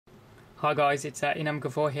Hi guys, it's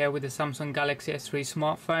I9300 here with the Samsung Galaxy S3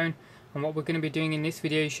 smartphone, and what we're going to be doing in this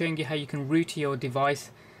video is showing you how you can root your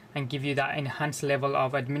device and give you that enhanced level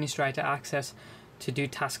of administrator access to do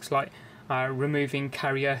tasks like removing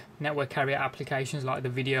network carrier applications like the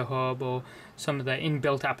Video Hub, or some of the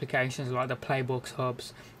inbuilt applications like the Playbooks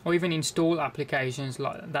hubs, or even install applications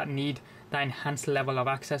like that need that enhanced level of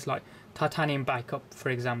access like Titanium Backup,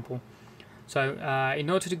 for example. So in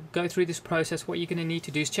order to go through this process, what you're going to need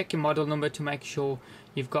to do is check your model number to make sure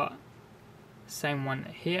you've got the same one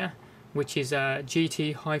here, which is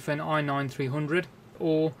GT-I9300,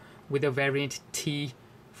 or with a variant T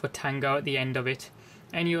for Tango at the end of it.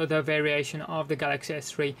 Any other variation of the Galaxy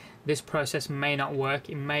S3, this process may not work.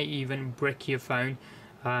 It may even brick your phone.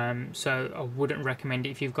 So I wouldn't recommend it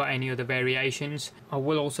if you've got any other variations. I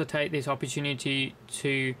will also take this opportunity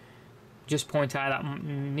to just point out that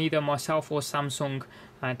neither myself or Samsung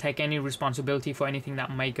take any responsibility for anything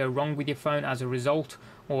that may go wrong with your phone as a result,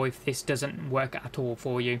 or if this doesn't work at all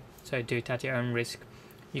for you. So do it at your own risk.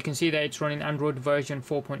 You can see that it's running Android version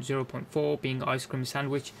 4.0.4, being Ice Cream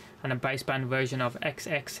Sandwich, and a baseband version of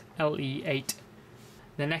XXLE8.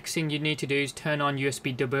 The next thing you need to do is turn on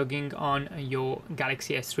USB Debugging on your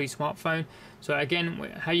Galaxy S3 smartphone. So again,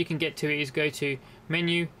 how you can get to it is go to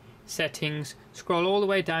Menu, Settings, scroll all the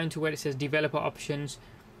way down to where it says Developer Options,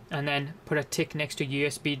 and then put a tick next to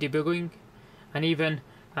USB Debugging. And even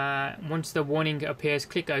once the warning appears,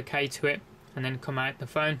 click OK to it, and then come out the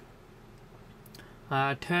phone.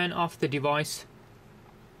 Turn off the device.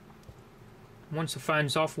 Once the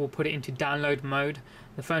phone's off, we'll put it into download mode.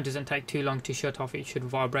 The phone doesn't take too long to shut off. It should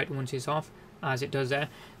vibrate once it's off, as it does there.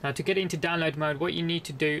 Now to get into download mode, what you need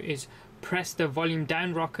to do is press the volume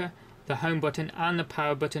down rocker, the home button and the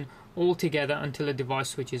power button all together until the device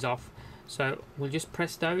switches off. So we'll just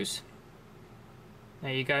press those.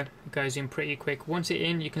 There you go, it goes in pretty quick. Once it's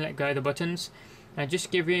in, you can let go of the buttons. And just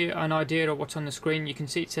to give you an idea of what's on the screen, you can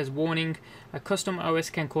see it says warning, a custom OS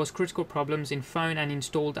can cause critical problems in phone and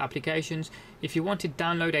installed applications. If you want to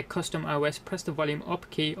download a custom OS, press the volume up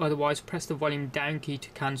key, otherwise press the volume down key to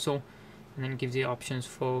cancel, and then it gives you options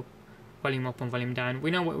for volume up and volume down.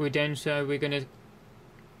 We know what we're doing, so we're going to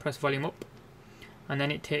press volume up, and then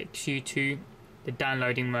it takes you to the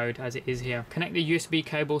downloading mode as it is here. Connect the USB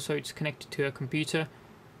cable so it's connected to a computer.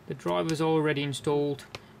 The driver's already installed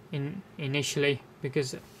initially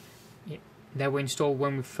because they were installed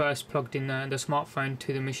when we first plugged in the smartphone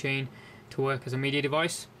to the machine to work as a media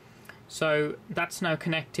device. So that's now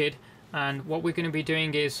connected, and what we're going to be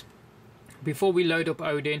doing is, before we load up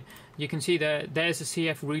Odin, you can see that there's a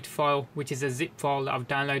CF root file, which is a zip file that I've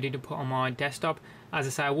downloaded to put on my desktop. As I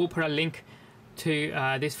say, I will put a link to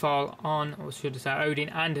this file on, or should I say Odin,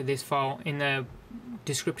 and this file in the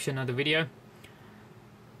description of the video.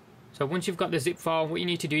 So once you've got the zip file, what you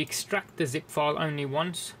need to do is extract the zip file only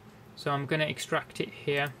once. So I'm going to extract it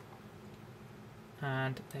here,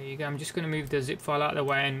 and there you go. I'm just going to move the zip file out of the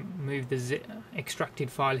way and move the extracted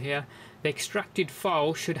file here. The extracted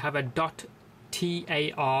file should have a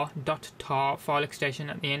 .tar file extension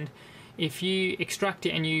at the end. If you extract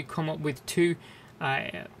it and you come up with two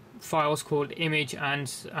files called image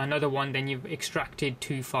and another one, then you've extracted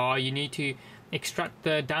too far. You need to extract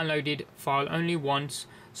the downloaded file only once,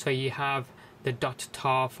 so you have the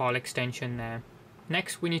 .tar file extension there.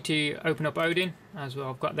 Next we need to open up Odin, as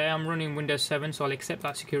well. I've got there, I'm running Windows 7, so I'll accept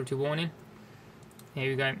that security warning.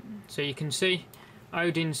 Here we go. So you can see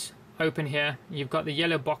Odin's open here. You've got the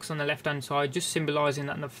yellow box on the left hand side, just symbolizing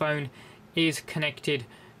that the phone is connected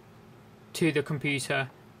to the computer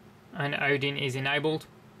and Odin is enabled.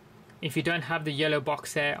 If you don't have the yellow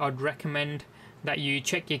box there, I'd recommend that you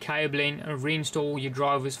check your cabling and reinstall your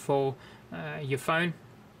drivers for your phone.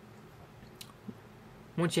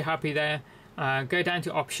 Once you're happy there, go down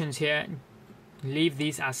to options here, leave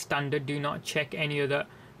these as standard, do not check any other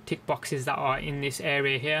tick boxes that are in this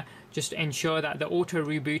area here. Just ensure that the auto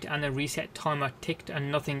reboot and the reset time are ticked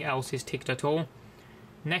and nothing else is ticked at all.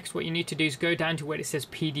 Next, what you need to do is go down to where it says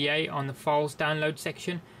PDA on the files download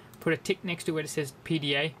section, put a tick next to where it says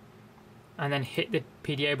PDA, and then hit the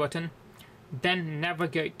PDA button. Then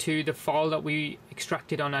navigate to the file that we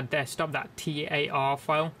extracted on our desktop, that TAR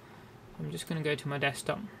file. I'm just going to go to my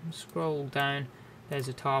desktop, scroll down, there's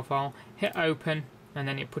a tar file, hit open, and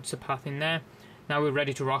then it puts the path in there. Now we're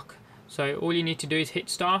ready to rock. So all you need to do is hit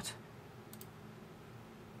start,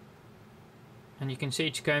 and you can see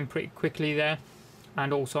it's going pretty quickly there,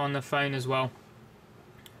 and also on the phone as well.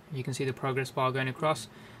 You can see the progress bar going across.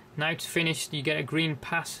 Now it's finished, you get a green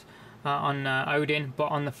pass on Odin, but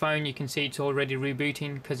on the phone you can see it's already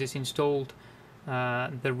rebooting because it's installed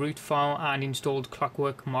the root file and installed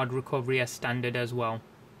Clockwork mod recovery as standard as well.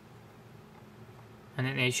 and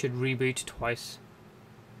then it should reboot twice.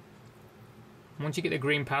 Once you get the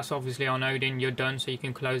green pass obviously on Odin, you're done, so you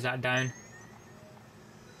can close that down.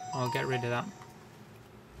 I'll get rid of that.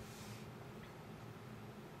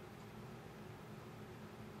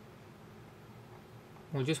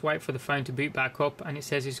 We'll just wait for the phone to boot back up, and it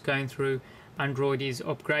says it's going through Android is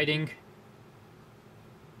upgrading.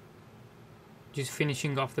 Just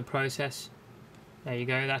finishing off the process. There you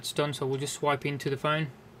go, that's done. So we'll just swipe into the phone.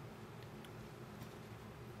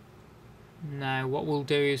 Now what we'll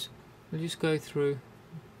do is we'll just go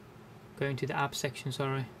into the app section,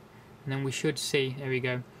 sorry, and then we should see, there we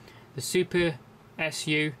go, the Super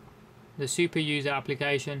SU, the Super User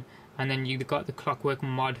application, and then you've got the Clockwork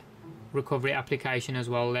Mod recovery application as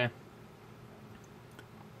well there.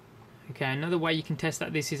 Okay, another way you can test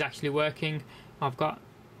that this is actually working, I've got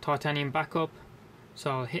Titanium backup,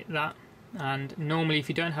 so I'll hit that, and normally if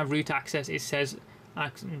you don't have root access it says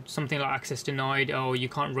something like access denied, or you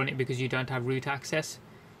can't run it because you don't have root access.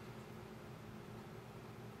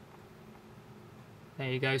 There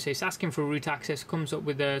you go, so it's asking for root access, comes up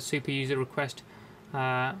with a super user request,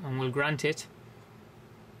 and we'll grant it.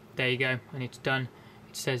 There you go, and it's done.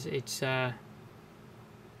 It says it's got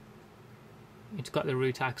the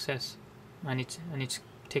root access, and it's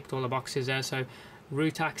ticked all the boxes there. So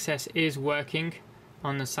root access is working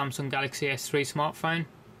on the Samsung Galaxy S3 smartphone.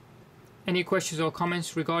 Any questions or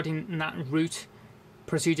comments regarding that root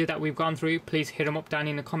procedure that we've gone through, please hit them up down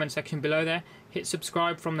in the comment section below there. Hit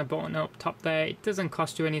subscribe from the button up top there. It doesn't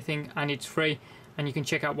cost you anything and it's free, and you can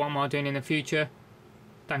check out what more I'm doing in the future.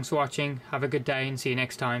 Thanks for watching, have a good day and see you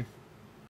next time.